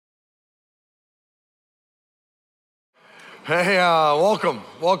Hey, welcome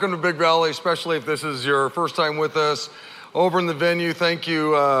to Big Valley, especially if this is your first time with us over in the venue. Thank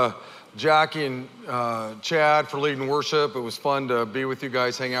you, Jackie and Chad, for leading worship. It was fun to be with you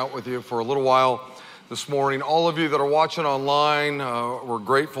guys, hang out with you for a little while this morning. All of you that are watching online, we're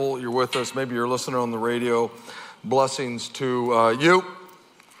grateful you're with us. Maybe you're listening on the radio. Blessings to you.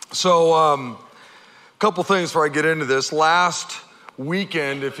 So, a couple things before I get into this. Last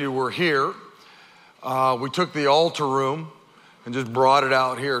weekend, if you were here, we took the altar room and just brought it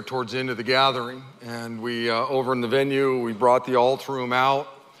out here towards the end of the gathering. And we, over in the venue, we brought the altar room out.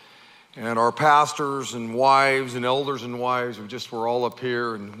 And our pastors and wives and elders and wives, we just were all up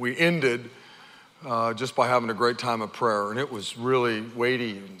here. And we ended just by having a great time of prayer. And it was really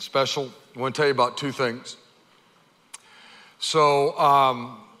weighty and special. I want to tell you about two things. So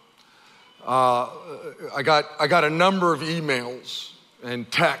I got a number of emails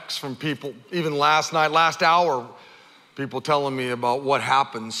and texts from people, even last night, last hour, people telling me about what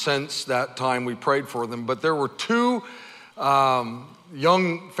happened since that time we prayed for them. But there were two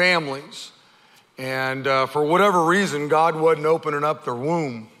young families, and for whatever reason, God wasn't opening up their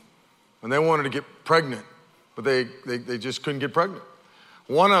womb, and they wanted to get pregnant, but they just couldn't get pregnant.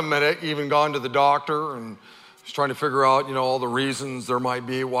 One of them had even gone to the doctor and was trying to figure out, all the reasons there might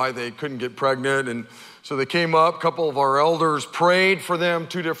be why they couldn't get pregnant. And so they came up, a couple of our elders prayed for them,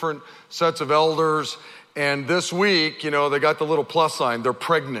 two different sets of elders. And this week, they got the little plus sign. They're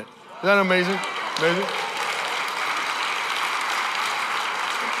pregnant. Isn't that amazing? Amazing.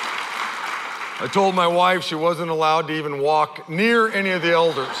 I told my wife she wasn't allowed to even walk near any of the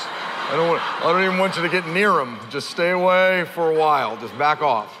elders. I don't even want you to get near them. Just stay away for a while. Just back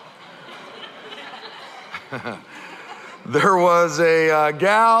off. There was a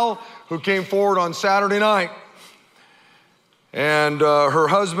gal who came forward on Saturday night, and her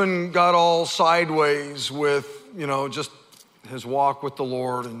husband got all sideways with, just his walk with the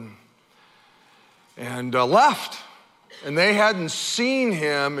Lord, and left. And they hadn't seen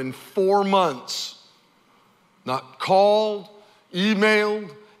him in 4 months, not called, emailed,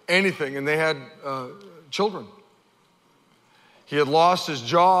 anything, and they had children. He had lost his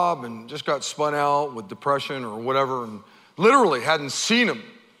job and just got spun out with depression or whatever, and literally hadn't seen him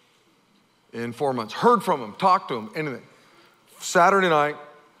in 4 months. Heard from him, talked to him, anything. Saturday night,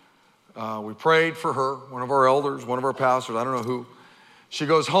 we prayed for her, one of our elders, one of our pastors, I don't know who. She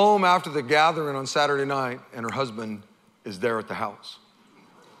goes home after the gathering on Saturday night, and her husband is there at the house.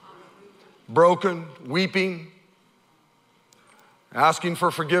 Broken, weeping, asking for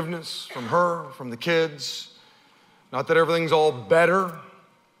forgiveness from her, from the kids. Not that everything's all better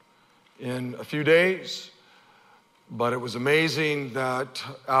in a few days, but it was amazing that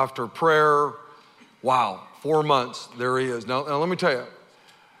after prayer, 4 months, there he is. Now let me tell you,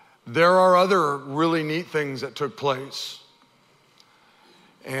 there are other really neat things that took place.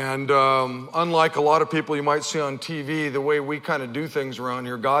 And unlike a lot of people you might see on TV, the way we kind of do things around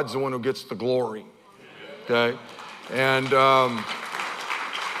here, God's the one who gets the glory, okay? And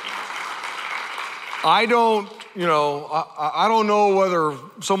I don't know whether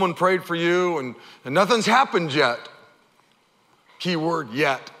someone prayed for you and nothing's happened yet. Key word,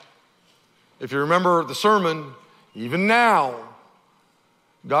 yet. If you remember the sermon, even now,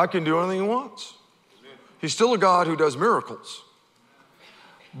 God can do anything he wants. He's still a God who does miracles.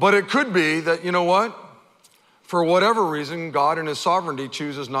 But it could be that, for whatever reason, God in his sovereignty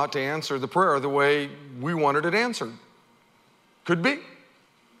chooses not to answer the prayer the way we wanted it answered. Could be.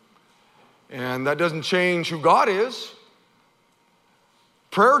 And that doesn't change who God is.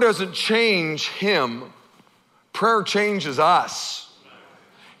 Prayer doesn't change him. Prayer changes us.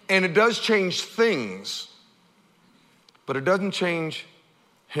 And it does change things, but it doesn't change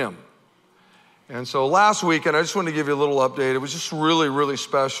him. And so last weekend, I just wanted to give you a little update. It was just really, really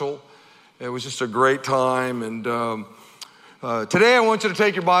special. It was just a great time. And today I want you to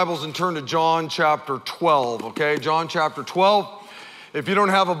take your Bibles and turn to John chapter 12, okay? John chapter 12. If you don't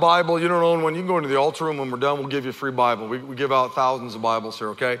have a Bible, you don't own one, you can go into the altar room. When we're done, we'll give you a free Bible. We give out thousands of Bibles here,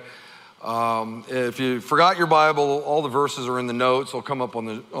 okay? If you forgot your Bible, all the verses are in the notes. They'll come up on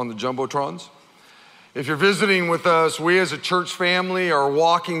the Jumbotrons. If you're visiting with us, we as a church family are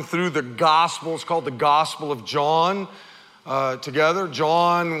walking through the gospel. It's called the Gospel of John together.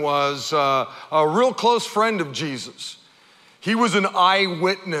 John was a real close friend of Jesus. He was an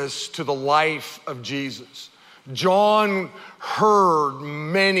eyewitness to the life of Jesus. John heard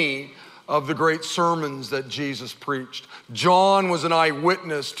many of the great sermons that Jesus preached. John was an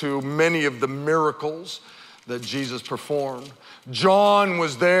eyewitness to many of the miracles that Jesus performed. John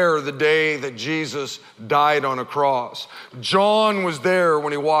was there the day that Jesus died on a cross. John was there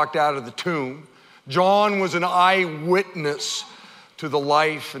when he walked out of the tomb. John was an eyewitness to the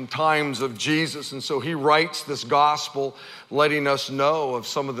life and times of Jesus, and so he writes this gospel letting us know of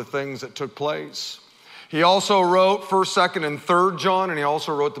some of the things that took place. He also wrote 1st, 2nd, and 3rd John, and he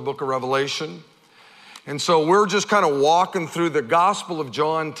also wrote the book of Revelation. And so we're just kind of walking through the Gospel of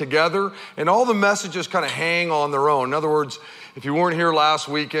John together, and all the messages kind of hang on their own. In other words, if you weren't here last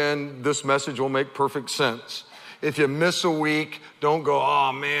weekend, this message will make perfect sense. If you miss a week, don't go,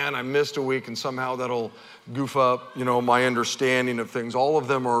 oh man, I missed a week, and somehow that'll goof up, my understanding of things. All of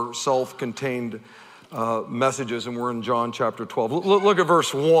them are self-contained messages, and we're in John chapter 12. Look at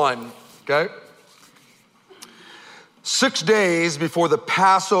verse 1, okay? 6 days before the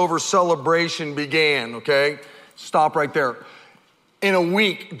Passover celebration began, okay? Stop right there. In a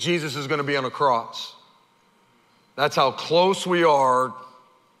week, Jesus is going to be on a cross. That's how close we are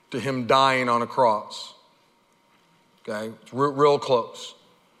to him dying on a cross. Okay, it's real close.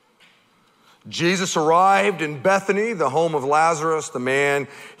 Jesus arrived in Bethany, the home of Lazarus, the man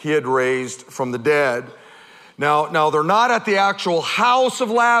he had raised from the dead. Now they're not at the actual house of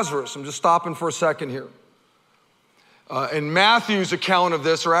Lazarus. I'm just stopping for a second here. In Matthew's account of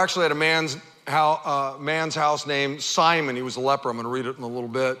this, they're actually at a man's house named Simon. He was a leper. I'm going to read it in a little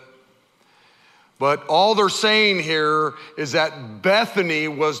bit. But all they're saying here is that Bethany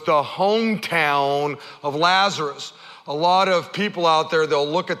was the hometown of Lazarus. A lot of people out there, they'll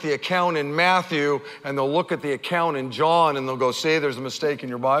look at the account in Matthew and they'll look at the account in John and they'll go, say there's a mistake in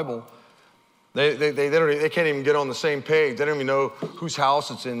your Bible. They can't even get on the same page. They don't even know whose house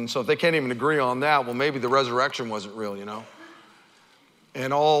it's in. So if they can't even agree on that, well, maybe the resurrection wasn't real,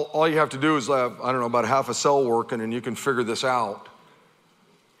 And all you have to do is have, about half a cell working and you can figure this out.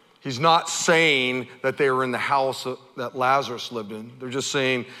 He's not saying that they were in the house that Lazarus lived in. They're just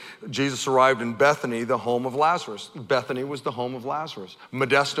saying Jesus arrived in Bethany, the home of Lazarus. Bethany was the home of Lazarus.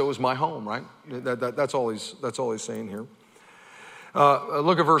 Modesto is my home, right? That's all he's saying here.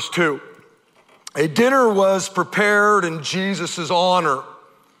 Look at verse 2. A dinner was prepared in Jesus' honor.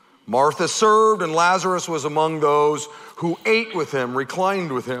 Martha served, and Lazarus was among those who ate with him,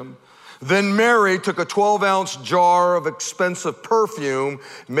 reclined with him. Then Mary took a 12-ounce jar of expensive perfume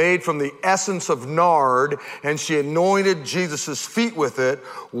made from the essence of nard, and she anointed Jesus' feet with it,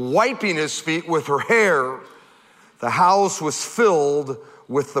 wiping his feet with her hair. The house was filled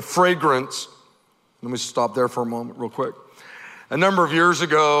with the fragrance. Let me stop there for a moment real quick. A number of years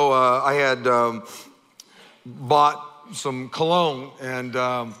ago, I had bought some cologne, and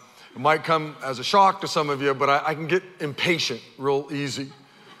it might come as a shock to some of you, but I can get impatient real easy.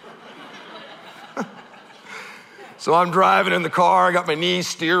 So I'm driving in the car, I got my knees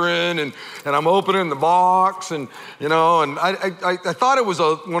steering, and I'm opening the box, and I thought it was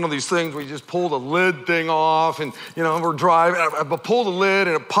one of these things where you just pull the lid thing off, and we're driving, I pulled the lid,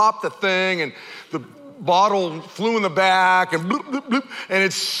 and it popped the thing, and the bottle flew in the back, and bloop, bloop, bloop, and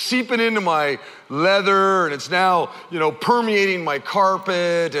it's seeping into my leather, and it's now, permeating my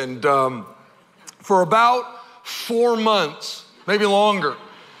carpet, and for about 4 months, maybe longer,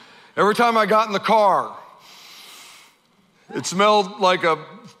 every time I got in the car, it smelled like a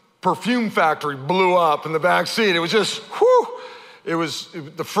perfume factory blew up in the back seat. It was just, whew.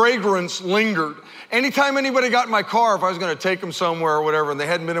 The fragrance lingered. Anytime anybody got in my car, if I was going to take them somewhere or whatever, and they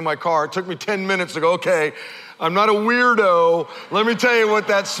hadn't been in my car, it took me 10 minutes to go, okay, I'm not a weirdo. Let me tell you what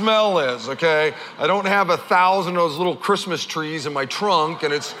that smell is, okay? I don't have 1,000 of those little Christmas trees in my trunk,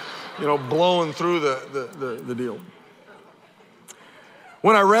 and it's, blowing through the deal.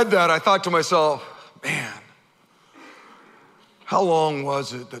 When I read that, I thought to myself, man, how long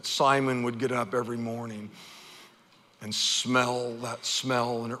was it that Simon would get up every morning and smell that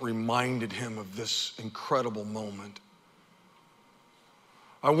smell, and it reminded him of this incredible moment?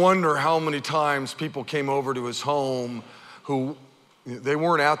 I wonder how many times people came over to his home who, they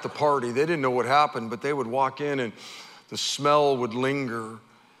weren't at the party, they didn't know what happened, but they would walk in and the smell would linger,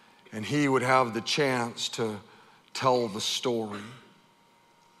 and he would have the chance to tell the story.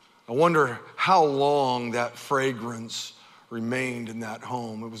 I wonder how long that fragrance remained in that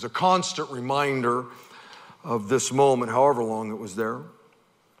home. It was a constant reminder of this moment, however long it was there.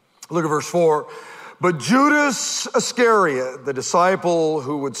 Look at verse 4. But Judas Iscariot, the disciple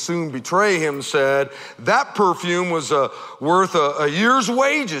who would soon betray him, said, that perfume was worth a year's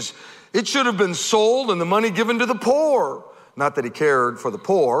wages. It should have been sold and the money given to the poor. Not that he cared for the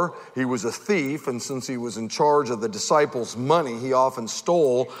poor. He was a thief, and since he was in charge of the disciples' money, he often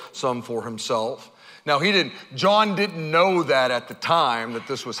stole some for himself. Now, John didn't know that at the time, that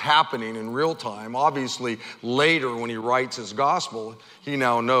this was happening in real time. Obviously, later when he writes his gospel, he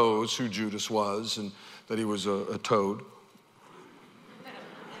now knows who Judas was and that he was a toad.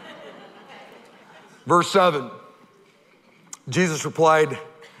 Verse 7, Jesus replied,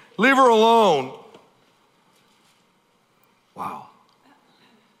 "Leave her alone." Wow.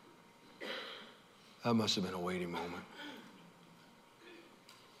 That must have been a weighty moment.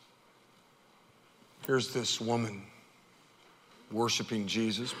 Here's this woman worshiping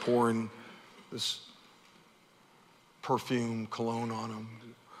Jesus, pouring this perfume, cologne on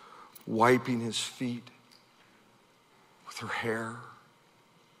him, wiping his feet with her hair.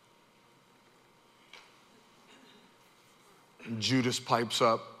 And Judas pipes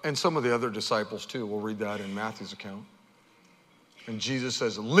up, and some of the other disciples too. We'll read that in Matthew's account. And Jesus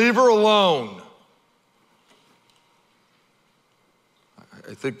says, "Leave her alone."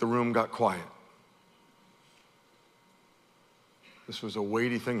 I think the room got quiet. This was a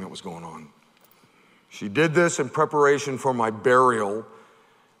weighty thing that was going on. "She did this in preparation for my burial.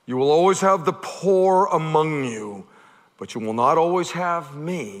 You will always have the poor among you, but you will not always have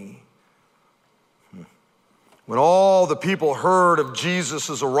me." When all the people heard of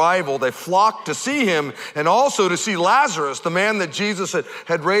Jesus' arrival, they flocked to see him and also to see Lazarus, the man that Jesus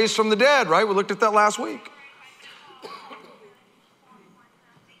had raised from the dead, right? We looked at that last week.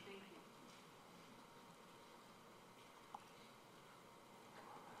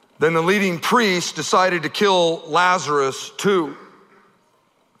 Then the leading priests decided to kill Lazarus too.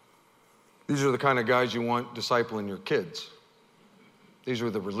 These are the kind of guys you want discipling your kids. These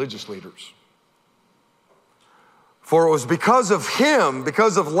were the religious leaders. For it was because of him,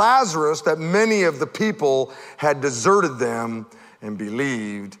 because of Lazarus, that many of the people had deserted them and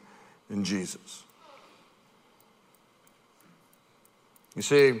believed in Jesus. You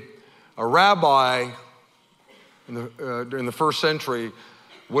see, a rabbi in the first century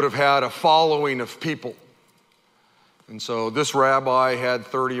would have had a following of people. And so this rabbi had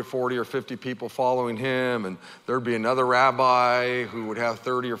 30 or 40 or 50 people following him, and there'd be another rabbi who would have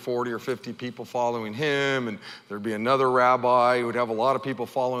 30 or 40 or 50 people following him, and there'd be another rabbi who would have a lot of people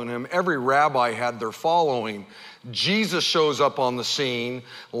following him. Every rabbi had their following. Jesus shows up on the scene.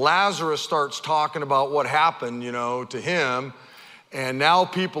 Lazarus starts talking about what happened, to him. And now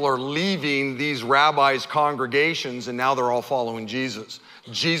people are leaving these rabbis' congregations, and now they're all following Jesus.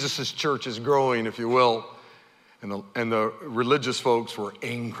 Jesus' church is growing, if you will. And the religious folks were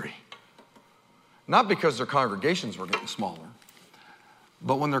angry. Not because their congregations were getting smaller,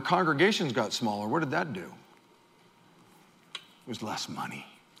 but when their congregations got smaller, what did that do? It was less money.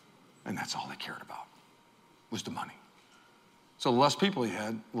 And that's all they cared about, was the money. So the less people you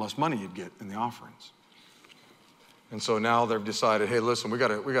had, the less money you'd get in the offerings. And so now they've decided, hey, listen, we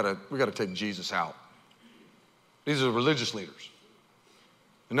gotta take Jesus out. These are the religious leaders.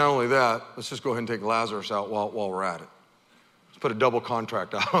 And not only that, let's just go ahead and take Lazarus out while we're at it. Let's put a double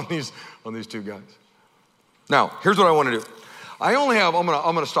contract out on these two guys. Now, here's what I want to do. I'm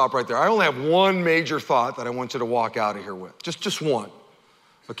gonna stop right there. I only have one major thought that I want you to walk out of here with. Just one.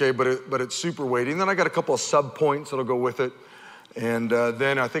 Okay, but it's super weighty. And then I got a couple of sub-points that'll go with it. And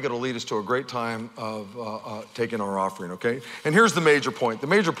then I think it'll lead us to a great time of taking our offering, okay? And here's the major point. The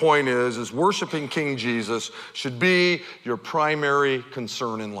major point is worshiping King Jesus should be your primary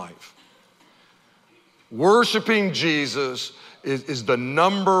concern in life. Worshiping Jesus is the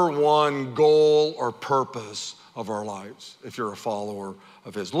number one goal or purpose of our lives if you're a follower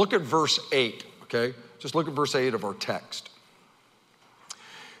of his. Look at verse 8, okay? Just look at verse 8 of our text.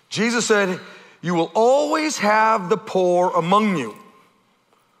 Jesus said, "You will always have the poor among you,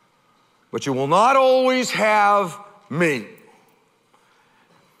 but you will not always have me."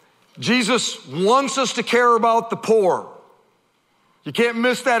 Jesus wants us to care about the poor. You can't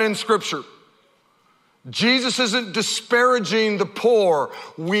miss that in Scripture. Jesus isn't disparaging the poor.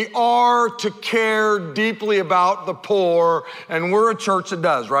 We are to care deeply about the poor, and we're a church that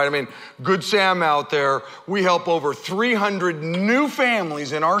does, right? I mean, Good Sam out there, we help over 300 new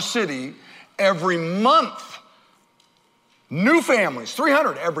families in our city every month. New families,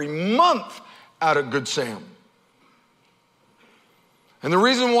 300 every month out at Good Sam. And the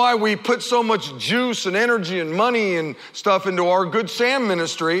reason why we put so much juice and energy and money and stuff into our Good Sam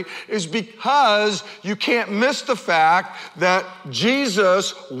ministry is because you can't miss the fact that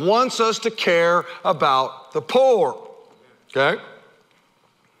Jesus wants us to care about the poor, okay?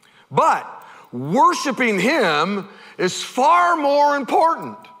 But worshiping him is far more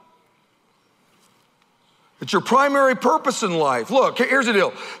important. It's your primary purpose in life. Look, here's the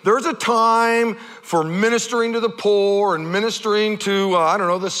deal. There's a time for ministering to the poor and ministering to,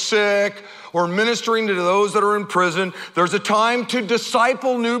 the sick, or ministering to those that are in prison. There's a time to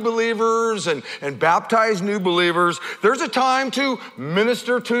disciple new believers and baptize new believers. There's a time to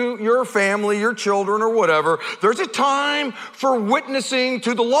minister to your family, your children, or whatever. There's a time for witnessing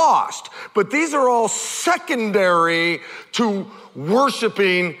to the lost. But these are all secondary to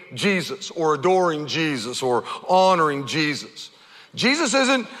worshiping Jesus or adoring Jesus or honoring Jesus. Jesus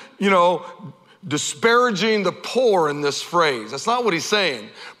isn't, disparaging the poor in this phrase. That's not what he's saying.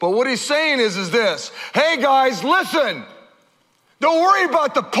 But what he's saying is this: hey guys, listen. Don't worry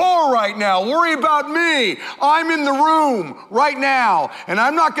about the poor right now. Worry about me. I'm in the room right now, and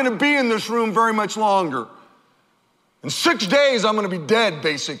I'm not going to be in this room very much longer. In 6 days, I'm going to be dead,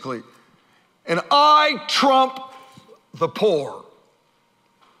 basically. And I trump the poor.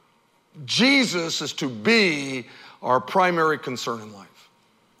 Jesus is to be our primary concern in life.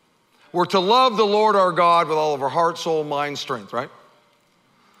 We're to love the Lord our God with all of our heart, soul, mind, strength, right?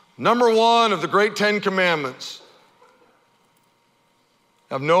 Number one of the great 10 commandments: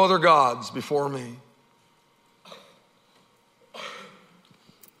 have no other gods before me.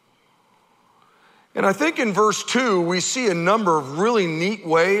 And I think in verse 2, we see a number of really neat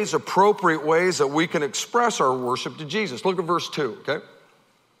ways, appropriate ways that we can express our worship to Jesus. Look at verse 2, okay?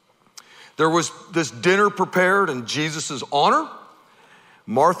 There was this dinner prepared in Jesus' honor.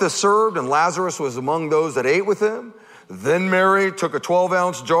 Martha served, and Lazarus was among those that ate with him. Then Mary took a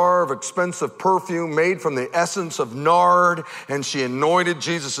 12-ounce jar of expensive perfume made from the essence of nard, and she anointed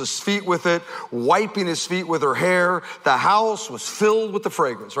Jesus' feet with it, wiping his feet with her hair. The house was filled with the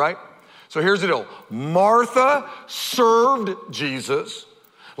fragrance, right? So here's the deal. Martha served Jesus.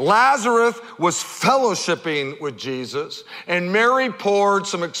 Lazarus was fellowshipping with Jesus, and Mary poured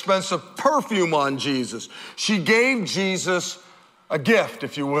some expensive perfume on Jesus. She gave Jesus a gift,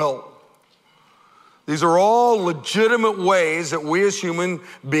 if you will. These are all legitimate ways that we as human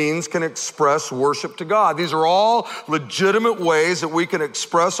beings can express worship to God. These are all legitimate ways that we can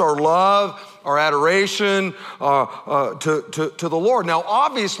express our love, our adoration to the Lord. Now,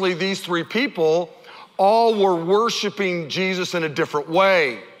 obviously, these three people all were worshiping Jesus in a different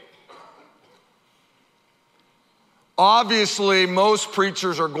way. Obviously, most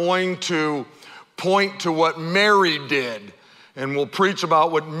preachers are going to point to what Mary did. And we'll preach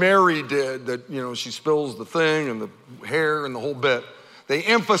about what Mary did, that, she spills the thing and the hair and the whole bit. They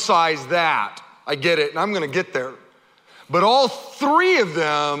emphasize that. I get it, and I'm going to get there. But all three of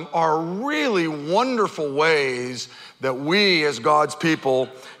them are really wonderful ways that we as God's people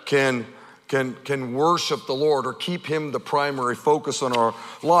can worship the Lord or keep him the primary focus on our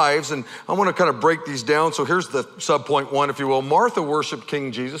lives. And I want to kind of break these down. So here's the subpoint 1, if you will. Martha worshiped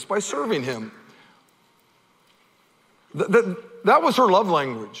King Jesus by serving him. That was her love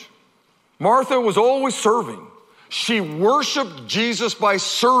language. Martha was always serving. She worshiped Jesus by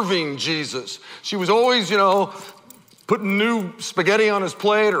serving Jesus. She was always, putting new spaghetti on his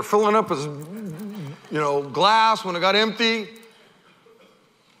plate or filling up his, glass when it got empty.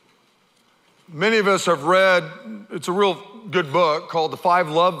 Many of us have read, it's a real good book called The 5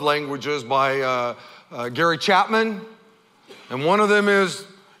 Love Languages by Gary Chapman. And one of them is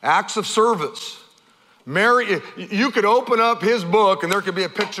Acts of Service. Mary, you could open up his book and there could be a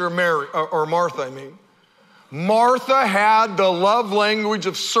picture of Mary, or Martha, I mean. Martha had the love language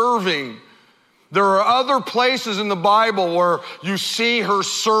of serving. There are other places in the Bible where you see her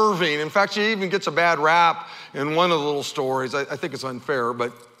serving. In fact, she even gets a bad rap in one of the little stories. I think it's unfair,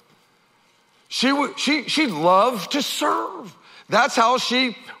 but she loved to serve. That's how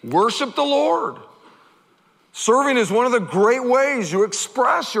she worshiped the Lord. Serving is one of the great ways you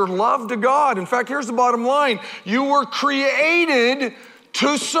express your love to God. In fact, here's the bottom line. You were created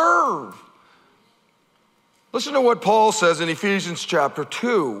to serve. Listen to what Paul says in Ephesians chapter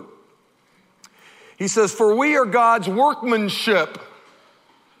 2. He says, for we are God's workmanship.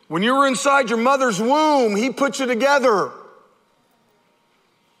 When you were inside your mother's womb, he put you together.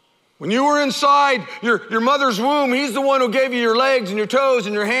 When you were inside your mother's womb, he's the one who gave you your legs and your toes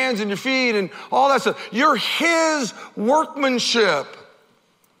and your hands and your feet and all that stuff. You're his workmanship.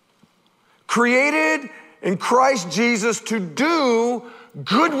 Created in Christ Jesus to do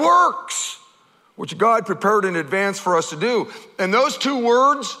good works, which God prepared in advance for us to do. And those two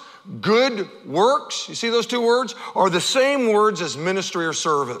words, good works, you see those two words, are the same words as ministry or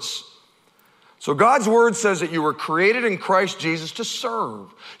service. So God's word says that you were created in Christ Jesus to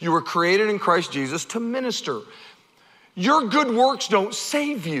serve. You were created in Christ Jesus to minister. Your good works don't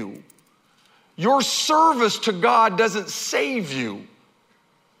save you. Your service to God doesn't save you.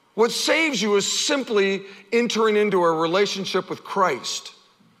 What saves you is simply entering into a relationship with Christ.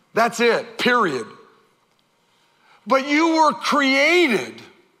 That's it, period. But you were created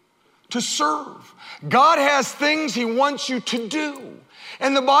to serve. God has things he wants you to do.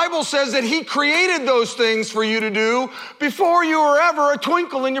 And the Bible says that he created those things for you to do before you were ever a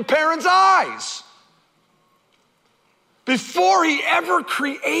twinkle in your parents' eyes. Before he ever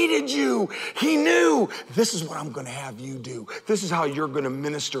created you, he knew this is what I'm going to have you do. This is how you're going to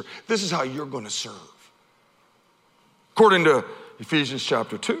minister. This is how you're going to serve. According to Ephesians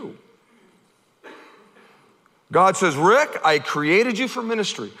chapter 2. God says, Rick, I created you for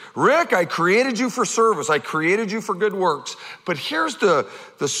ministry. Rick, I created you for service. I created you for good works. But here's the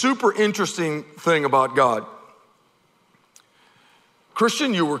super interesting thing about God.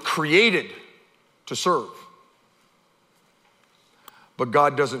 Christian, you were created to serve. But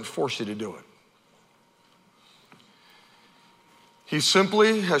God doesn't force you to do it. He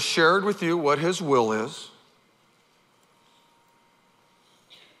simply has shared with you what his will is.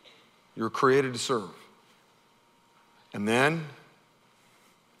 You're created to serve. And then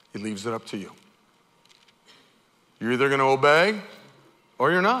he leaves it up to you. You're either going to obey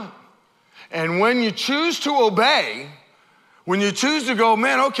or you're not. And when you choose to obey, when you choose to go,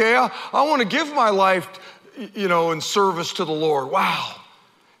 man, okay, I want to give my life, in service to the Lord. Wow.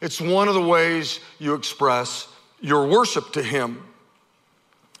 It's one of the ways you express your worship to him.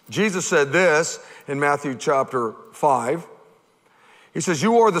 Jesus said this in Matthew chapter 5. He says,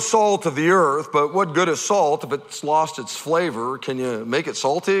 you are the salt of the earth, but what good is salt if it's lost its flavor? Can you make it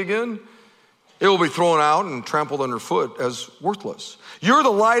salty again? It will be thrown out and trampled underfoot as worthless. You're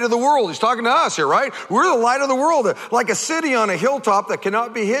the light of the world. He's talking to us here, right? We're the light of the world, like a city on a hilltop that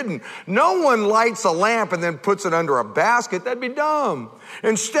cannot be hidden. No one lights a lamp and then puts it under a basket. That'd be dumb.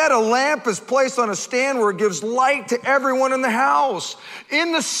 Instead, a lamp is placed on a stand where it gives light to everyone in the house.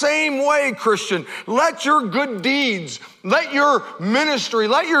 In the same way, Christian, let your good deeds, let your ministry,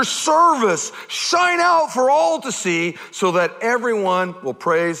 let your service shine out for all to see so that everyone will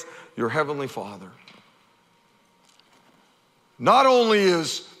praise your heavenly Father. Not only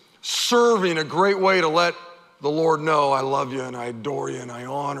is serving a great way to let the Lord know, I love you and I adore you and I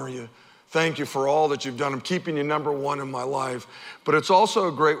honor you. Thank you for all that you've done. I'm keeping you number one in my life. But it's also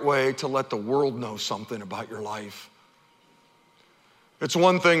a great way to let the world know something about your life. It's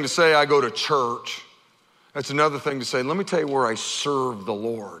one thing to say, I go to church. It's another thing to say, let me tell you where I serve the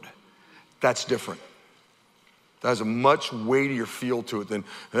Lord. That's different. That has a much weightier feel to it than,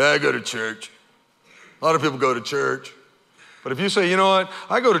 I go to church. A lot of people go to church. But if you say, you know what,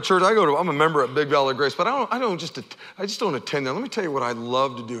 I go to church, I'm a member at Big Valley Grace, but I just don't attend there. Let me tell you what I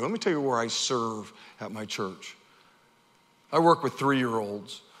love to do. Let me tell you where I serve at my church. I work with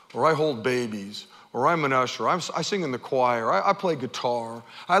 3-year-olds, or I hold babies, or I'm an usher. I sing in the choir. I play guitar.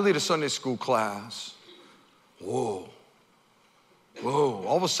 I lead a Sunday school class. Whoa.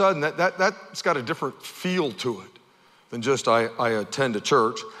 All of a sudden, that's got a different feel to it than just I attend a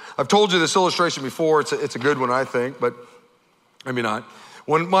church. I've told you this illustration before. It's a good one, I think, but maybe not.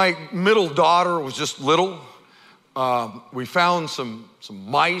 When my middle daughter was just little, we found some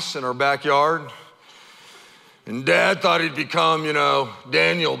mice in our backyard. And Dad thought he'd become,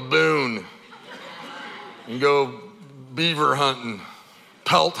 Daniel Boone and go beaver hunting,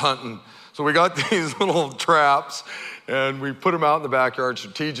 pelt hunting. So we got these little traps and we put them out in the backyard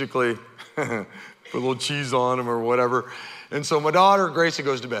strategically, put a little cheese on them or whatever. And so my daughter, Gracie,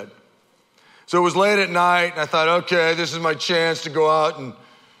 goes to bed. So it was late at night, and I thought, okay, this is my chance to go out and,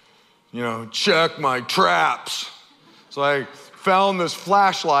 check my traps. So I found this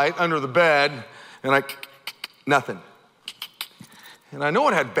flashlight under the bed, and nothing. And I know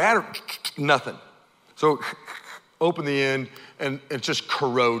it had battery, nothing. So opened the end, and it just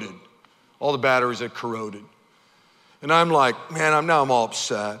corroded. All the batteries had corroded. And I'm like, man, I'm all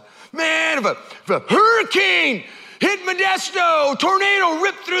upset. Man, if a hurricane hit Modesto, tornado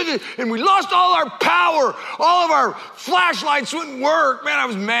ripped through and we lost all our power. All of our flashlights wouldn't work. Man, I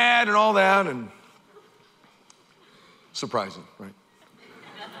was mad and all that. And surprising, right?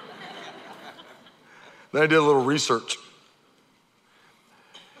 Then I did a little research.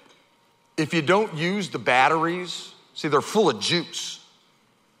 If you don't use the batteries, see, they're full of juice.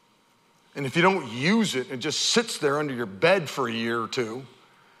 And if you don't use it, it just sits there under your bed for a year or two,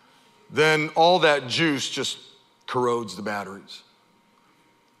 then all that juice just corrodes the batteries.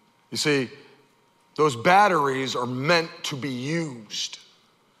 You see, those batteries are meant to be used.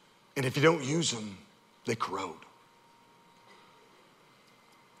 And if you don't use them, they corrode.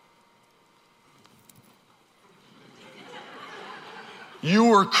 You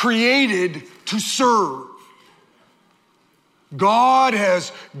were created to serve. God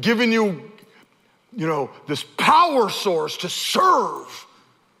has given you, this power source to serve.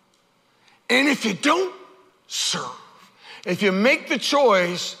 And if you don't serve, if you make the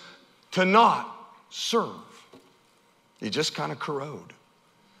choice to not serve. You just kind of corrode.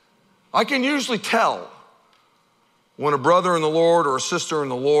 I can usually tell when a brother in the Lord or a sister in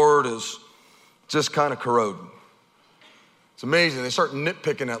the Lord is just kind of corroding. It's amazing. They start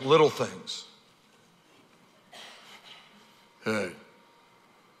nitpicking at little things. Hey,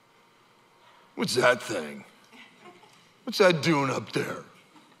 what's that thing? What's that doing up there?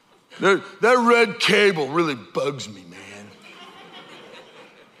 That red cable really bugs me, man.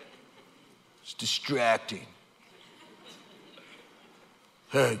 It's distracting.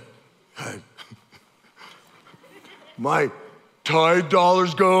 Hey. My Tide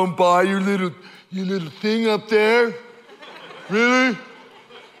dollar's going by your little thing up there? Really?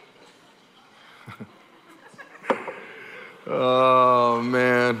 Oh,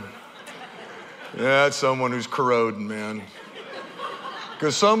 man. That's someone who's corroding, man.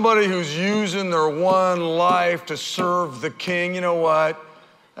 Because somebody who's using their one life to serve the king, you know what?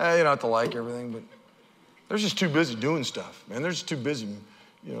 You don't have to like everything, but they're just too busy doing stuff, man. They're just too busy.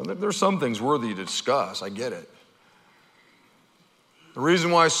 You know, there's some things worthy to discuss. I get it. The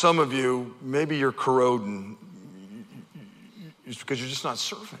reason why some of you, maybe you're corroding, is because you're just not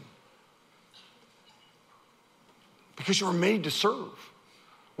serving. Because you were made to serve.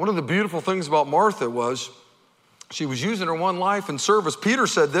 One of the beautiful things about Martha was she was using her one life in service. Peter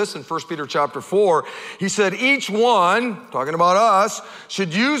said this in 1 Peter chapter 4. He said, each one, talking about us,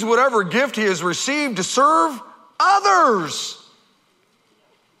 should use whatever gift he has received to serve others.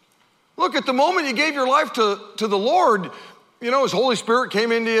 Look, at the moment you gave your life to the Lord, you know, His Holy Spirit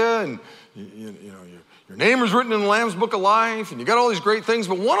came into you, and you know, your name was written in the Lamb's Book of Life, and you got all these great things.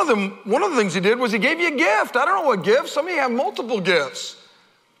 But one of the things He did was He gave you a gift. I don't know what gift. Some of you have multiple gifts.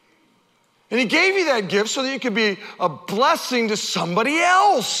 And He gave you that gift so that you could be a blessing to somebody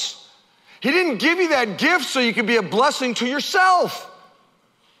else. He didn't give you that gift so you could be a blessing to yourself.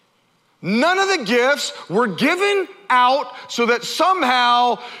 None of the gifts were given out so that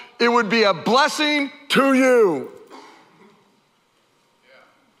somehow it would be a blessing to you.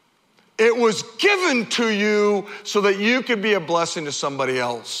 It was given to you so that you could be a blessing to somebody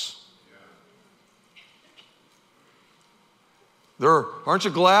else. Aren't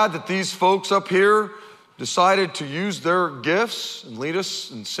you glad that these folks up here decided to use their gifts and lead us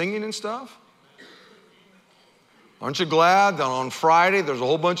in singing and stuff? Aren't you glad that on Friday there's a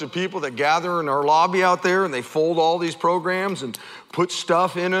whole bunch of people that gather in our lobby out there and they fold all these programs and put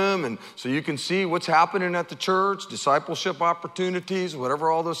stuff in them, and so you can see what's happening at the church, discipleship opportunities,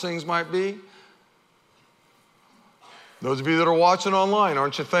 whatever all those things might be? Those of you that are watching online,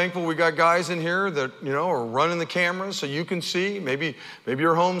 aren't you thankful we got guys in here that, you know, are running the cameras so you can see? Maybe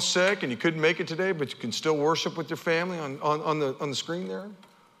you're homesick and you couldn't make it today, but you can still worship with your family on the screen there.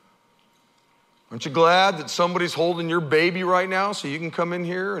 Aren't you glad that somebody's holding your baby right now so you can come in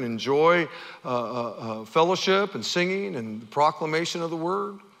here and enjoy fellowship and singing and the proclamation of the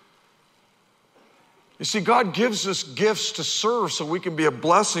word? You see, God gives us gifts to serve so we can be a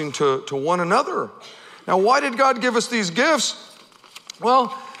blessing to one another. Now, why did God give us these gifts?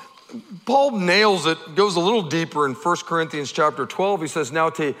 Well, Paul nails it, goes a little deeper in 1 Corinthians chapter 12. He says,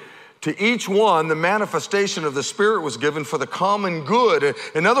 now to each one, the manifestation of the Spirit was given for the common good.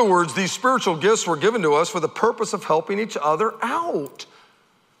 In other words, these spiritual gifts were given to us for the purpose of helping each other out.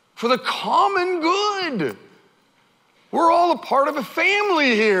 For the common good. We're all a part of a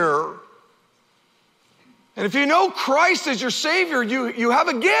family here. And if you know Christ as your Savior, you have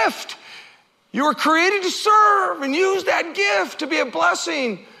a gift. You were created to serve and use that gift to be a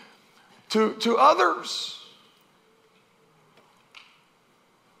blessing to others.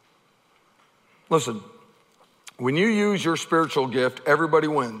 Listen, when you use your spiritual gift, everybody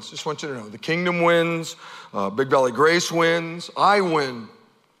wins. Just want you to know, the kingdom wins, Big Valley Grace wins, I win.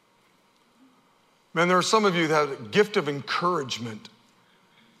 Man, there are some of you that have a gift of encouragement.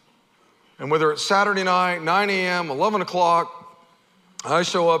 And whether it's Saturday night, 9 a.m., 11 o'clock, I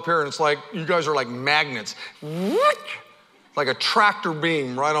show up here and it's like, you guys are like magnets. Like a tractor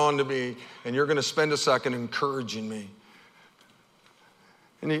beam right onto me, and you're gonna spend a second encouraging me.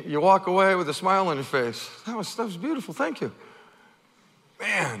 And you walk away with a smile on your face. That was beautiful, thank you.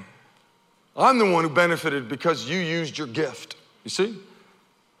 Man, I'm the one who benefited because you used your gift, you see?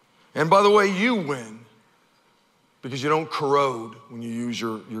 And by the way, you win because you don't corrode when you use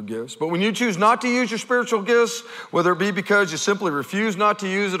your gifts. But when you choose not to use your spiritual gifts, whether it be because you simply refuse not to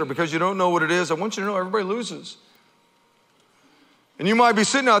use it or because you don't know what it is, I want you to know everybody loses. And you might be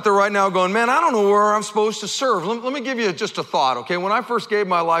sitting out there right now going, man, I don't know where I'm supposed to serve. Let me give you just a thought, okay? When I first gave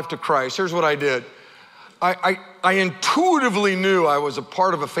my life to Christ, here's what I did. I intuitively knew I was a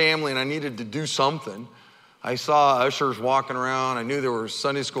part of a family and I needed to do something. I saw ushers walking around. I knew there were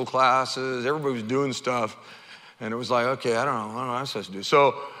Sunday school classes. Everybody was doing stuff. And it was like, okay, I don't know what I'm supposed to do.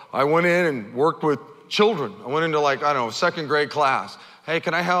 So I went in and worked with children. I went into a second grade class. Hey,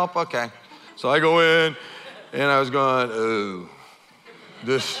 can I help? Okay. So I go in and I was going, oh,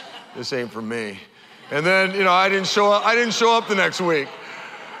 this ain't for me. And then, I didn't show up the next week.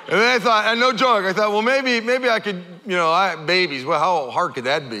 And then I thought, and no joke, I thought, well, maybe I could, babies, well, how hard could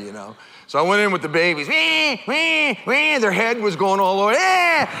that be, So I went in with the babies. Their head was going all the way.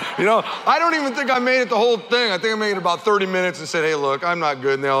 I don't even think I made it the whole thing. I think I made it about 30 minutes and said, hey, look, I'm not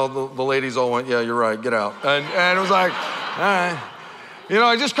good. And the ladies all went, yeah, you're right, get out. And it was like, all right.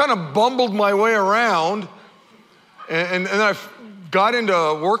 I just kind of bumbled my way around. And then I got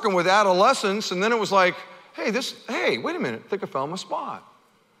into working with adolescents. And then it was like, hey, wait a minute, I think I found my spot.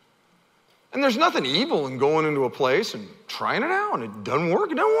 And there's nothing evil in going into a place and trying it out. And it doesn't work,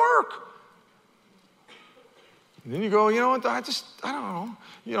 it doesn't work. And then you go, what, I don't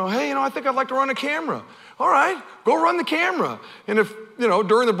know. Hey, I think I'd like to run a camera. All right, go run the camera. And if,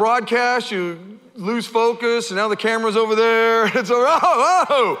 during the broadcast you lose focus and now the camera's over there, it's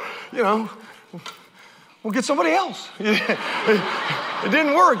we'll get somebody else. It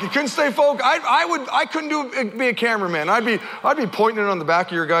didn't work. You couldn't stay focused. I couldn't be a cameraman. I'd be pointing it on the back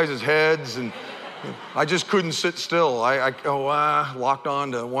of your guys' heads, and I just couldn't sit still. I locked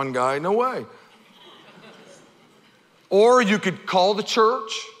on to one guy. No way. Or you could call the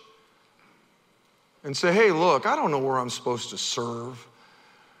church and say, hey, look, I don't know where I'm supposed to serve.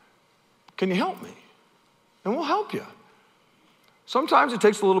 Can you help me? And we'll help you. Sometimes it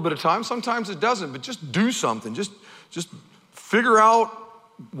takes a little bit of time. Sometimes it doesn't. But just do something. Just figure out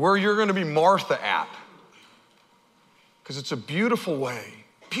where you're going to be Martha at. Because it's a beautiful way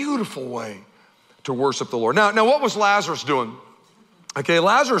to worship the Lord. Now, what was Lazarus doing? Okay,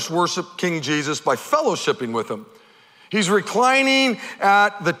 Lazarus worshiped King Jesus by fellowshipping with him. He's reclining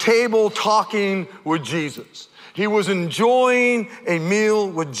at the table talking with Jesus. He was enjoying a meal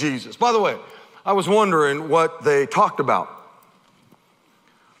with Jesus. By the way, I was wondering what they talked about.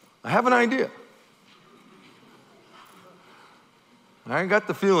 I have an idea. I got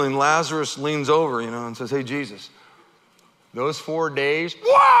the feeling Lazarus leans over, and says, hey, Jesus, those 4 days,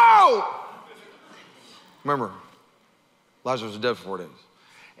 whoa! Remember, Lazarus was dead for 4 days.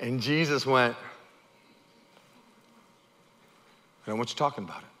 And Jesus went, I want you talking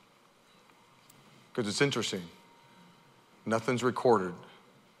about it. Because it's interesting. Nothing's recorded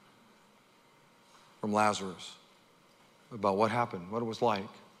from Lazarus about what happened, what it was like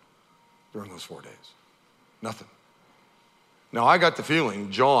during those 4 days. Nothing. Now, I got the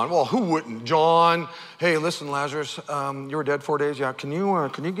feeling, John, well, who wouldn't? John, hey, listen, Lazarus, you were dead 4 days. Yeah, can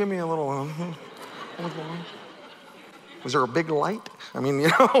you give me a little, was there a big light?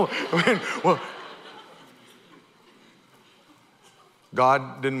 Well,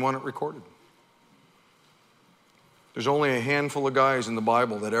 God didn't want it recorded. There's only a handful of guys in the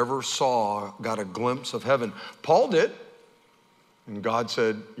Bible that ever got a glimpse of heaven. Paul did, and God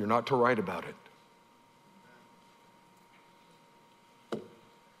said, you're not to write about it.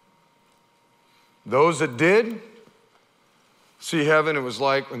 Those that did see heaven, it was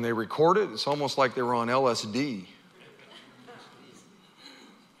like when they record it, it's almost like they were on LSD.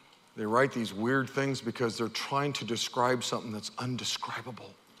 They write these weird things because they're trying to describe something that's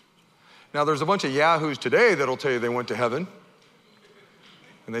undescribable. Now, there's a bunch of yahoos today that'll tell you they went to heaven.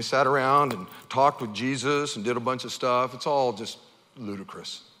 And they sat around and talked with Jesus and did a bunch of stuff. It's all just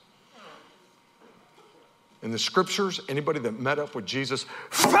ludicrous. In the scriptures, anybody that met up with Jesus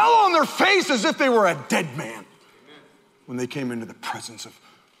fell on their face as if they were a dead man when they came into the presence of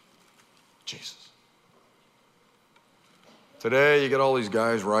Jesus. Today, you get all these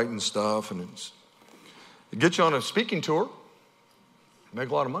guys writing stuff, and it gets you on a speaking tour. You make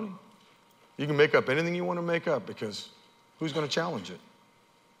a lot of money. You can make up anything you want to make up because who's going to challenge it?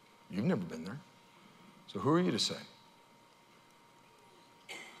 You've never been there. So who are you to say?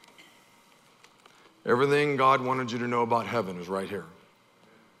 Everything God wanted you to know about heaven is right here.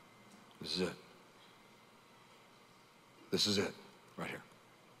 This is it. This is it, right here.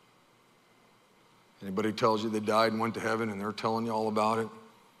 Anybody tells you they died and went to heaven and they're telling you all about it,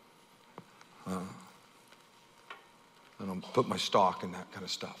 I don't put my stock in that kind of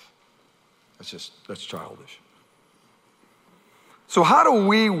stuff. That's childish. So how do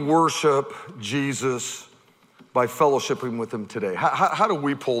we worship Jesus by fellowshipping with him today? How do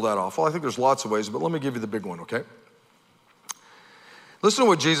we pull that off? Well, I think there's lots of ways, but let me give you the big one, okay? Listen to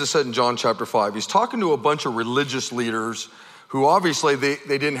what Jesus said in John chapter 5. He's talking to a bunch of religious leaders who obviously they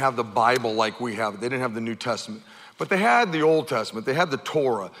didn't have the Bible like we have. They didn't have the New Testament. But they had the Old Testament, they had the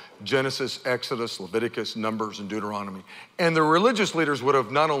Torah, Genesis, Exodus, Leviticus, Numbers, and Deuteronomy. And the religious leaders would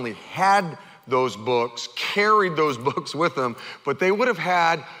have not only had those books, carried those books with them, but they would have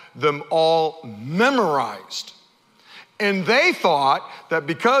had them all memorized. And they thought that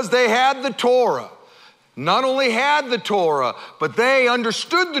because they had the Torah, not only had the Torah, but they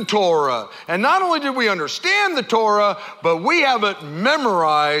understood the Torah. And not only did we understand the Torah, but we have it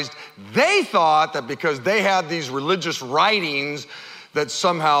memorized. They thought that because they had these religious writings, that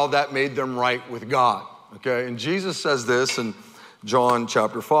somehow that made them right with God. Okay, and Jesus says this in John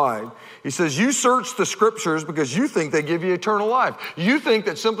chapter 5. He says, you search the scriptures because you think they give you eternal life. You think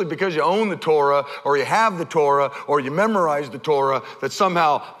that simply because you own the Torah or you have the Torah or you memorize the Torah, that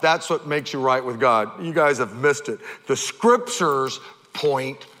somehow that's what makes you right with God. You guys have missed it. The scriptures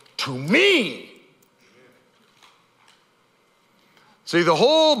point to me. See, the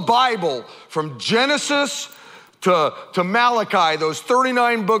whole Bible from Genesis to Malachi, those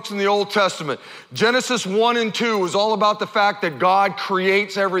 39 books in the Old Testament. Genesis 1 and 2 is all about the fact that God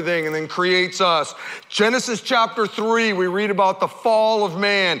creates everything and then creates us. Genesis chapter 3, we read about the fall of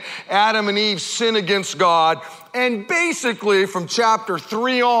man. Adam and Eve sin against God. And basically from chapter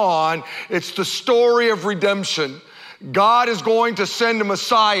 3 on, it's the story of redemption. God is going to send a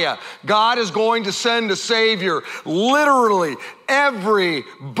Messiah. God is going to send a Savior. Literally, every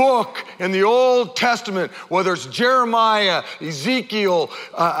book in the Old Testament, whether it's Jeremiah, Ezekiel,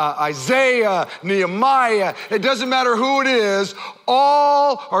 Isaiah, Nehemiah, it doesn't matter who it is,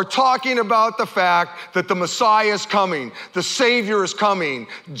 all are talking about the fact that the Messiah is coming, the Savior is coming,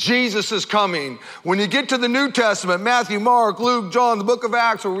 Jesus is coming. When you get to the New Testament, Matthew, Mark, Luke, John, the book of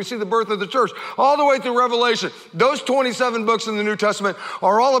Acts, where we see the birth of the church, all the way through Revelation, those 27 books in the New Testament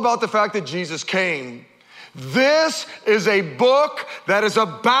are all about the fact that Jesus came. This is a book that is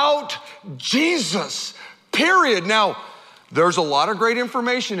about Jesus, period. Now, there's a lot of great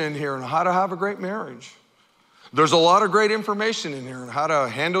information in here on how to have a great marriage. There's a lot of great information in here on how to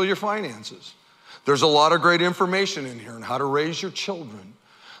handle your finances. There's a lot of great information in here on how to raise your children.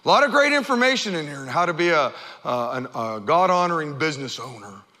 A lot of great information in here on how to be a God-honoring business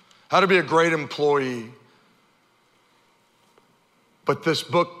owner, how to be a great employee. But this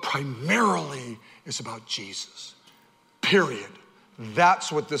book primarily is about Jesus, period.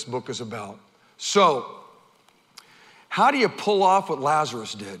 That's what this book is about. So, how do you pull off what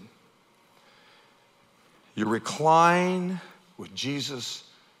Lazarus did? You recline with Jesus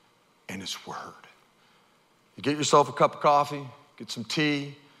and His Word. You get yourself a cup of coffee, get some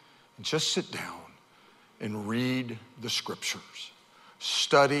tea, and just sit down and read the Scriptures.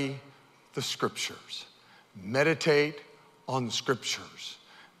 Study the Scriptures. Meditate on the Scriptures.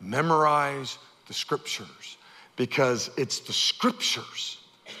 Memorize the Scriptures, because it's the Scriptures.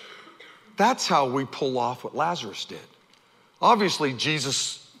 That's how we pull off what Lazarus did. Obviously,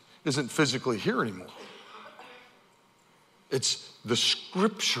 Jesus isn't physically here anymore. It's the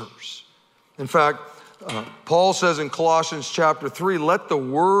Scriptures. In fact, Paul says in Colossians chapter 3, let the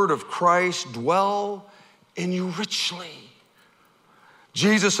word of Christ dwell in you richly.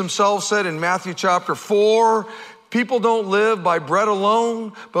 Jesus himself said in Matthew chapter 4, people don't live by bread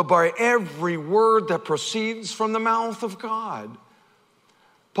alone, but by every word that proceeds from the mouth of God.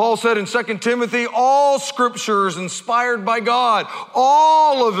 Paul said in 2 Timothy, all scripture is inspired by God.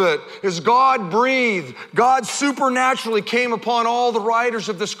 All of it is God-breathed. God supernaturally came upon all the writers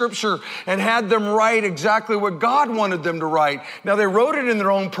of the scripture and had them write exactly what God wanted them to write. Now, they wrote it in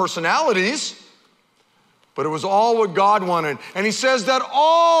their own personalities, but it was all what God wanted. And he says that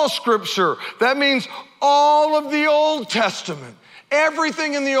all scripture, that means all of the Old Testament,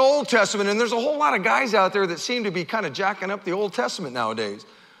 everything in the Old Testament. And there's a whole lot of guys out there that seem to be kind of jacking up the Old Testament nowadays.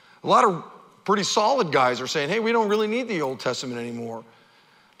 A lot of pretty solid guys are saying, hey, we don't really need the Old Testament anymore.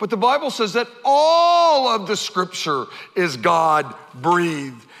 But the Bible says that all of the scripture is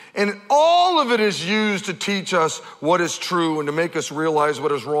God-breathed. And all of it is used to teach us what is true and to make us realize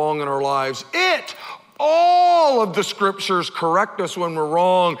what is wrong in our lives. All of the scriptures correct us when we're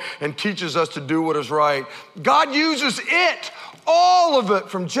wrong and teaches us to do what is right. God uses it, all of it,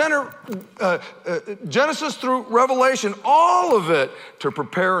 from Genesis through Revelation, all of it to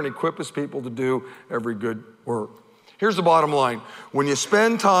prepare and equip his people to do every good work. Here's the bottom line. When you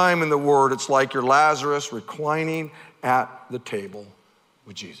spend time in the Word, it's like you're Lazarus reclining at the table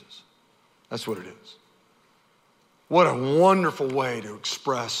with Jesus. That's what it is. What a wonderful way to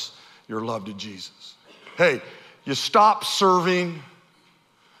express your love to Jesus. Hey, you stop serving,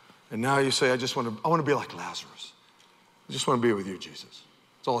 and now you say, I want to be like Lazarus. I just want to be with you, Jesus.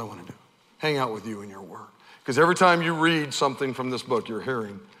 That's all I want to do. Hang out with you in your word. Because every time you read something from this book, you're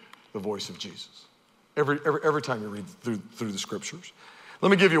hearing the voice of Jesus. Every time you read through the scriptures. Let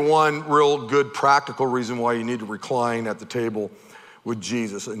me give you one real good practical reason why you need to recline at the table with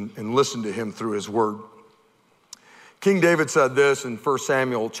Jesus and listen to him through his word. King David said this in 1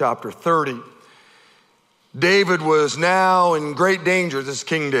 Samuel chapter 30. David was now in great danger, this is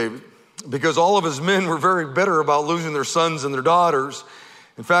King David, because all of his men were very bitter about losing their sons and their daughters.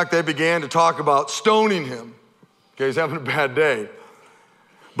 In fact, they began to talk about stoning him. Okay, he's having a bad day.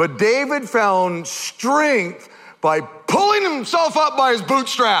 But David found strength by pulling himself up by his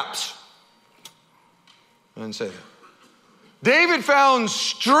bootstraps. I didn't say that. David found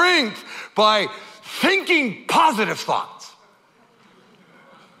strength by thinking positive thoughts.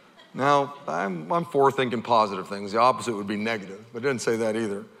 Now, I'm for thinking positive things. The opposite would be negative, but it didn't say that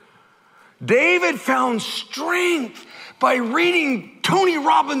either. David found strength by reading Tony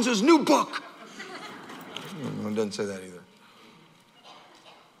Robbins' new book. It doesn't say that either.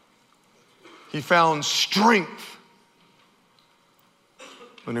 He found strength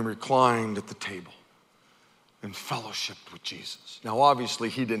when he reclined at the table and fellowshiped with Jesus. Now, obviously,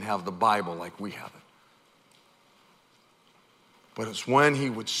 he didn't have the Bible like we have it. But it's when he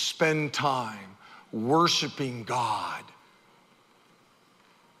would spend time worshiping God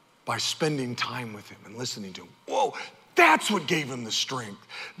by spending time with him and listening to him. Whoa, that's what gave him the strength.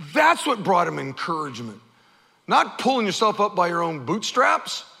 That's what brought him encouragement. Not pulling yourself up by your own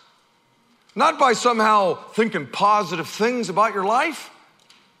bootstraps. Not by somehow thinking positive things about your life.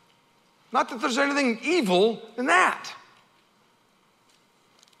 Not that there's anything evil in that.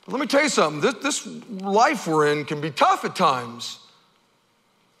 But let me tell you something. This life we're in can be tough at times.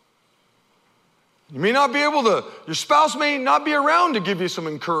 You may not be able to, your spouse may not be around to give you some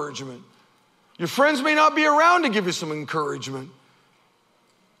encouragement. Your friends may not be around to give you some encouragement.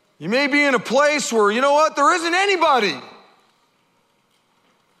 You may be in a place where, you know what, there isn't anybody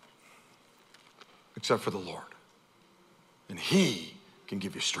except for the Lord. And he can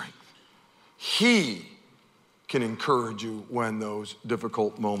give you strength. He can encourage you when those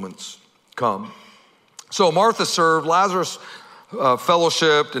difficult moments come. So Martha served, Lazarus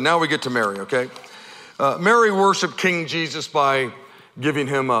fellowshiped, and now we get to Mary, okay? Mary worshiped King Jesus by giving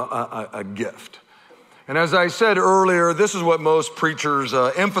him a gift. And as I said earlier, this is what most preachers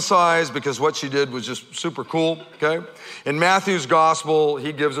emphasize because what she did was just super cool, okay? In Matthew's gospel,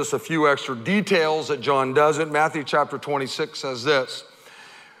 he gives us a few extra details that John doesn't. Matthew chapter 26 says this.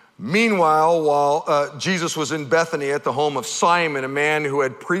 Meanwhile, while Jesus was in Bethany at the home of Simon, a man who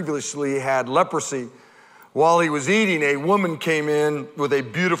had previously had leprosy, while he was eating, a woman came in with a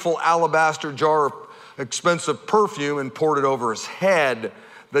beautiful alabaster jar of expensive perfume and poured it over his head.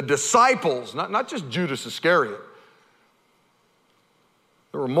 The disciples, not just Judas Iscariot,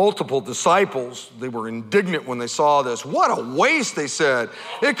 there were multiple disciples. They were indignant when they saw this. What a waste, they said.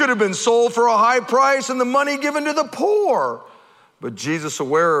 It could have been sold for a high price and the money given to the poor. But Jesus,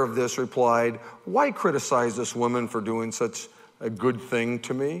 aware of this, replied, why criticize this woman for doing such a good thing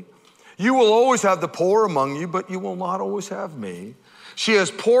to me? You will always have the poor among you, but you will not always have me. She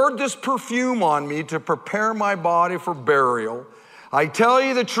has poured this perfume on me to prepare my body for burial. I tell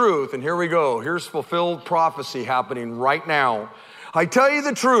you the truth, and here we go. Here's fulfilled prophecy happening right now. I tell you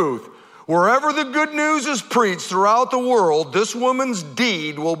the truth, wherever the good news is preached throughout the world, this woman's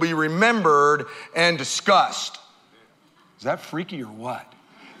deed will be remembered and discussed. Is that freaky or what?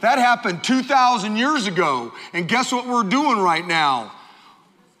 That happened 2,000 years ago, and guess what we're doing right now?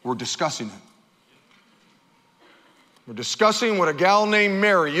 We're discussing it. We're discussing what a gal named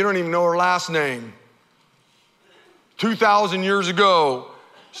Mary, you don't even know her last name. 2,000 years ago,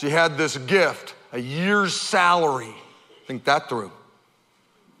 she had this gift, a year's salary. Think that through.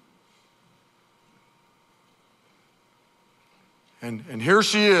 And here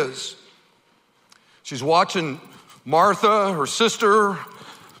she is. She's watching Martha, her sister,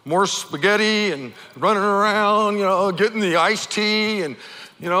 more spaghetti and running around, getting the iced tea and,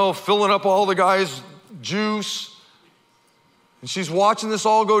 filling up all the guys' juice. And she's watching this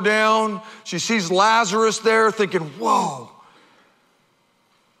all go down. She sees Lazarus there thinking, whoa,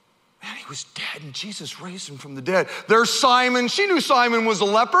 man, he was dead and Jesus raised him from the dead. There's Simon. She knew Simon was a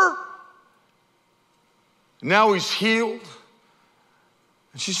leper. Now he's healed.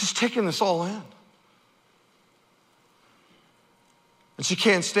 And she's just taking this all in. And she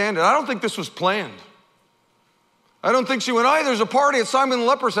can't stand it. I don't think this was planned. I don't think she went, there's a party at Simon the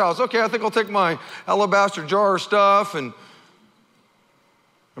leper's house. Okay, I think I'll take my alabaster jar of stuff. And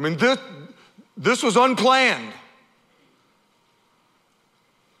this was unplanned.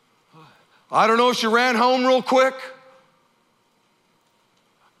 I don't know if she ran home real quick.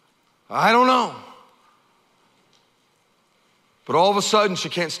 I don't know. But all of a sudden, she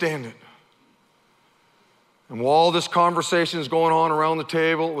can't stand it. And while this conversation is going on around the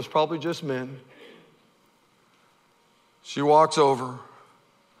table, it was probably just men. She walks over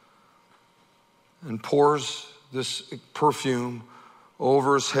and pours this perfume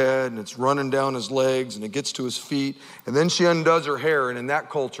over his head, and it's running down his legs, and it gets to his feet. And then she undoes her hair, and in that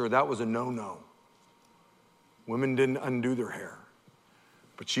culture, that was a no-no. Women didn't undo their hair,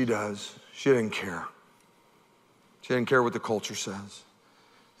 but she does. She didn't care. She didn't care what the culture says.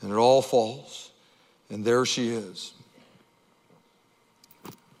 And it all falls, and there she is,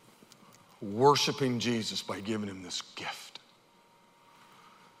 worshiping Jesus by giving him this gift.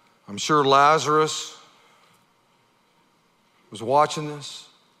 I'm sure Lazarus was watching this.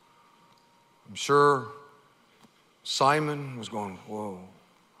 I'm sure Simon was going, whoa.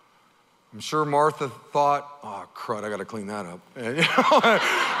 I'm sure Martha thought, oh, crud, I got to clean that up. And,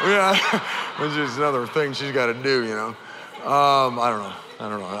 yeah, it's just another thing she's got to do, I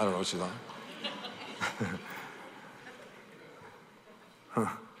don't know what she thought.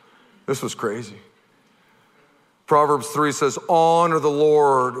 This was crazy. Proverbs 3 says, honor the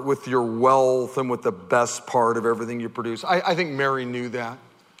Lord with your wealth and with the best part of everything you produce. I think Mary knew that.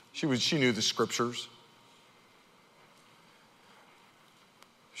 She knew the scriptures.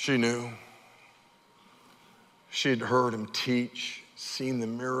 She knew. She had heard him teach, seen the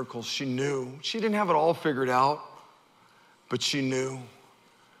miracles. She knew. She didn't have it all figured out, but she knew.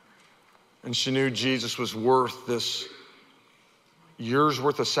 And she knew Jesus was worth this year's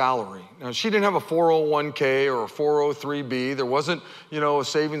worth of salary. Now, she didn't have a 401k or a 403b. There wasn't, a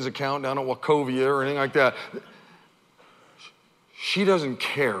savings account down at Wachovia or anything like that. She doesn't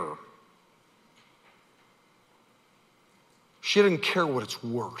care. She didn't care what it's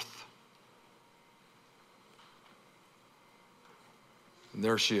worth. And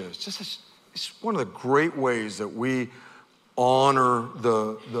there she is. It's one of the great ways that we honor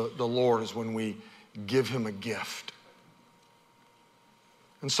the Lord is when we give him a gift.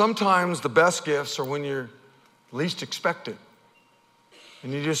 And sometimes the best gifts are when you're least expect it.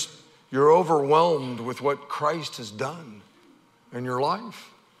 And you're overwhelmed with what Christ has done in your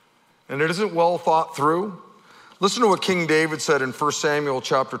life. And it isn't well thought through. Listen to what King David said in 1 Samuel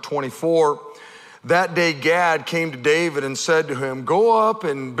chapter 24. That day Gad came to David and said to him, go up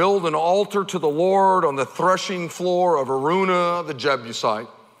and build an altar to the Lord on the threshing floor of Araunah the Jebusite.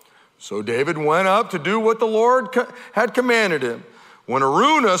 So David went up to do what the Lord had commanded him. When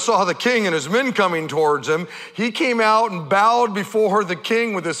Araunah saw the king and his men coming towards him, he came out and bowed before the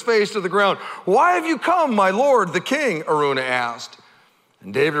king with his face to the ground. Why have you come, my lord, the king? Araunah asked.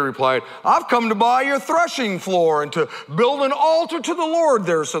 And David replied, I've come to buy your threshing floor and to build an altar to the Lord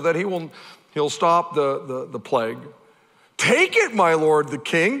there so that he'll stop the plague. Take it, my lord, the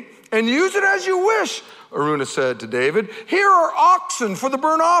king, and use it as you wish, Araunah said to David. Here are oxen for the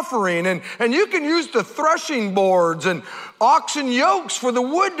burnt offering, and you can use the threshing boards and oxen yokes for the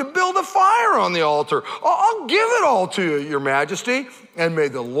wood to build a fire on the altar. I'll give it all to you, your majesty, and may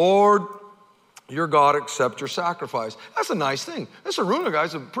the Lord your God accept your sacrifice. That's a nice thing. This Araunah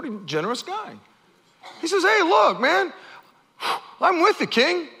guy's a pretty generous guy. He says, hey, look, man, I'm with the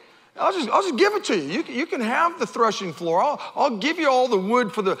king. I'll just give it to you. You can have the threshing floor. I'll give you all the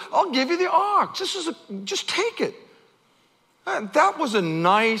wood I'll give you the ox. Just take it. And that was a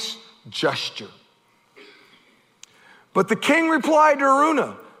nice gesture. But the king replied to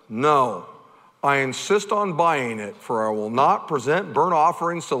Araunah, no, I insist on buying it, for I will not present burnt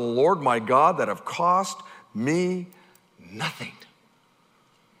offerings to the Lord my God that have cost me nothing.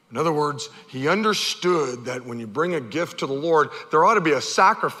 In other words, he understood that when you bring a gift to the Lord, there ought to be a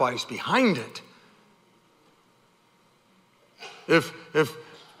sacrifice behind it. If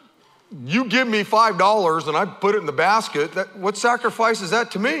you give me $5 and I put it in the basket, what sacrifice is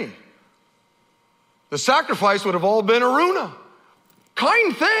that to me? The sacrifice would have all been Araunah.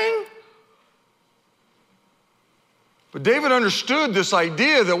 Kind thing. But David understood this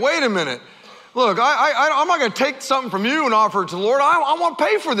idea that, wait a minute, look, I'm not going to take something from you and offer it to the Lord. I want to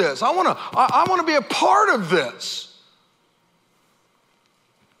pay for this. I want to be a part of this.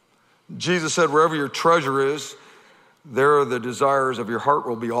 Jesus said, wherever your treasure is, there the desires of your heart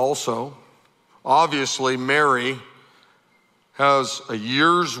will be also. Obviously, Mary has a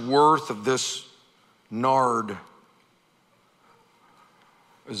year's worth of this nard.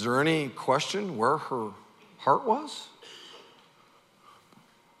 Is there any question where her heart was?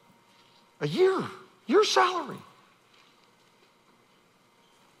 A year's salary.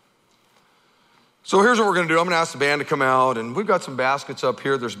 So here's what we're going to do. I'm going to ask the band to come out, and we've got some baskets up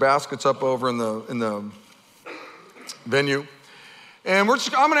here. There's baskets up over in the venue. And I'm going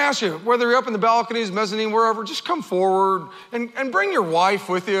to ask you, whether you're up in the balconies, mezzanine, wherever, just come forward and bring your wife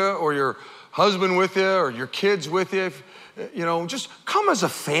with you or your husband with you or your kids with you, just come as a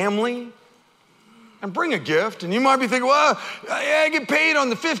family and bring a gift. And you might be thinking, well, I get paid on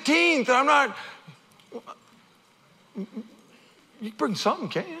the 15th. I'm not. You can bring something,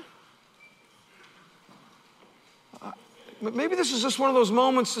 can't you? Maybe this is just one of those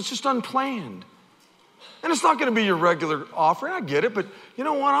moments that's just unplanned. And it's not going to be your regular offering. I get it, but you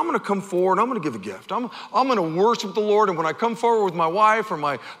know what? I'm going to come forward. I'm going to give a gift. I'm going to worship the Lord. And when I come forward with my wife or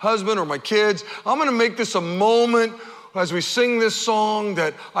my husband or my kids, I'm going to make this a moment as we sing this song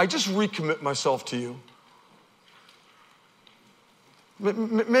that I just recommit myself to you.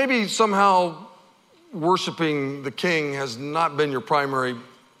 Maybe somehow worshiping the King has not been your primary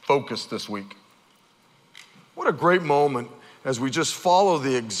focus this week. What a great moment as we just follow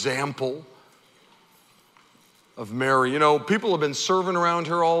the example of Mary. People have been serving around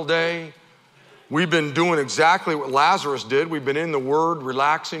here all day. We've been doing exactly what Lazarus did. We've been in the Word,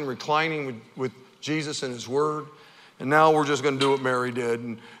 relaxing, reclining with Jesus and His Word. And now we're just going to do what Mary did.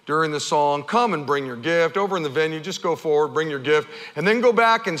 And during the song, come and bring your gift. Over in the venue, just go forward, bring your gift. And then go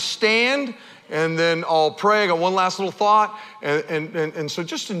back and stand. And then I'll pray. I got one last little thought. And so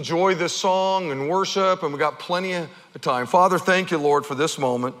just enjoy this song and worship. And we got plenty of time. Father, thank you, Lord, for this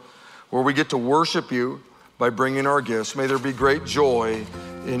moment where we get to worship you by bringing our gifts. May there be great joy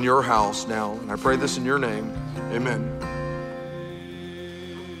in your house now. And I pray this in your name. Amen.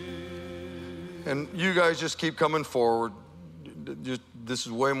 And you guys just keep coming forward. This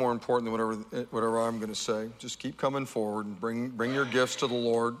is way more important than whatever I'm going to say. Just keep coming forward and bring your gifts to the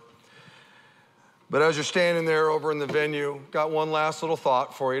Lord. But as you're standing there over in the venue, got one last little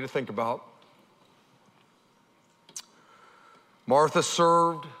thought for you to think about. Martha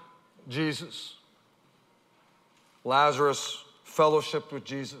served Jesus. Lazarus fellowshiped with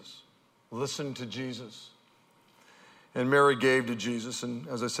Jesus, listened to Jesus. And Mary gave to Jesus. And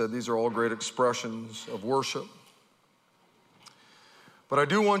as I said, these are all great expressions of worship. But I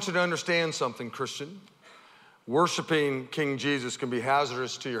do want you to understand something, Christian. Worshiping King Jesus can be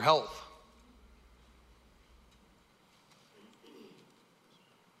hazardous to your health.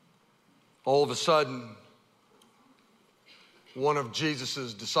 All of a sudden, one of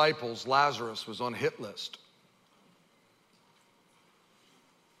Jesus' disciples, Lazarus, was on a hit list.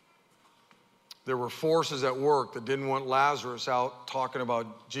 There were forces at work that didn't want Lazarus out talking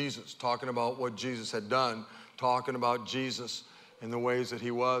about Jesus, talking about what Jesus had done, talking about Jesus and the ways that he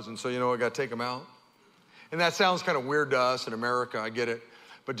was. And so, I got to take him out. And that sounds kind of weird to us in America, I get it.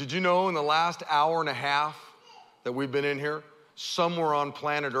 But did you know in the last hour and a half that we've been in here, somewhere on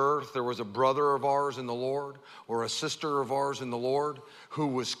planet Earth, there was a brother of ours in the Lord or a sister of ours in the Lord who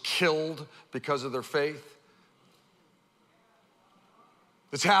was killed because of their faith?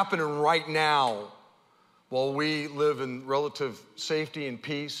 It's happening right now while we live in relative safety and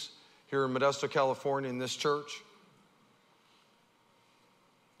peace here in Modesto, California, in this church.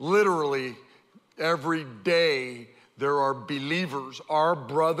 Literally, every day there are believers, our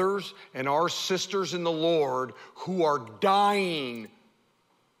brothers and our sisters in the Lord, who are dying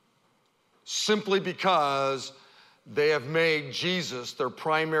simply because they have made Jesus their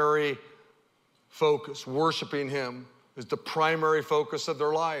primary focus. Worshiping Him is the primary focus of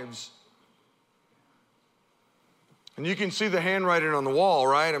their lives. And you can see the handwriting on the wall,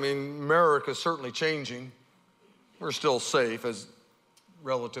 right? I mean, America is certainly changing. We're still safe, as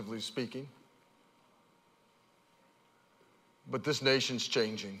relatively speaking. But this nation's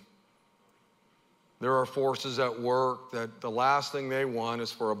changing. There are forces at work that the last thing they want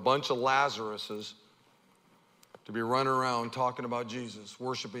is for a bunch of Lazaruses to be running around talking about Jesus,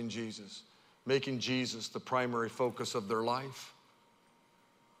 worshiping Jesus, making Jesus the primary focus of their life.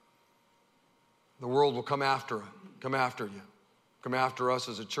 The world will come after it, come after you, come after us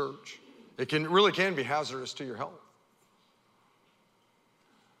as a church. It really can be hazardous to your health.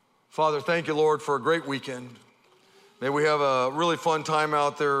 Father, thank you, Lord, for a great weekend. May we have a really fun time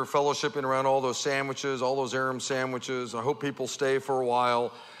out there fellowshipping around all those sandwiches, all those Aram sandwiches. I hope people stay for a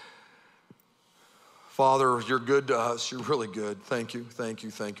while. Father, you're good to us. You're really good. Thank you, thank you,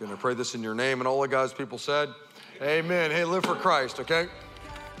 thank you. And I pray this in your name. And all of God's people said, amen. Hey, live for Christ, okay?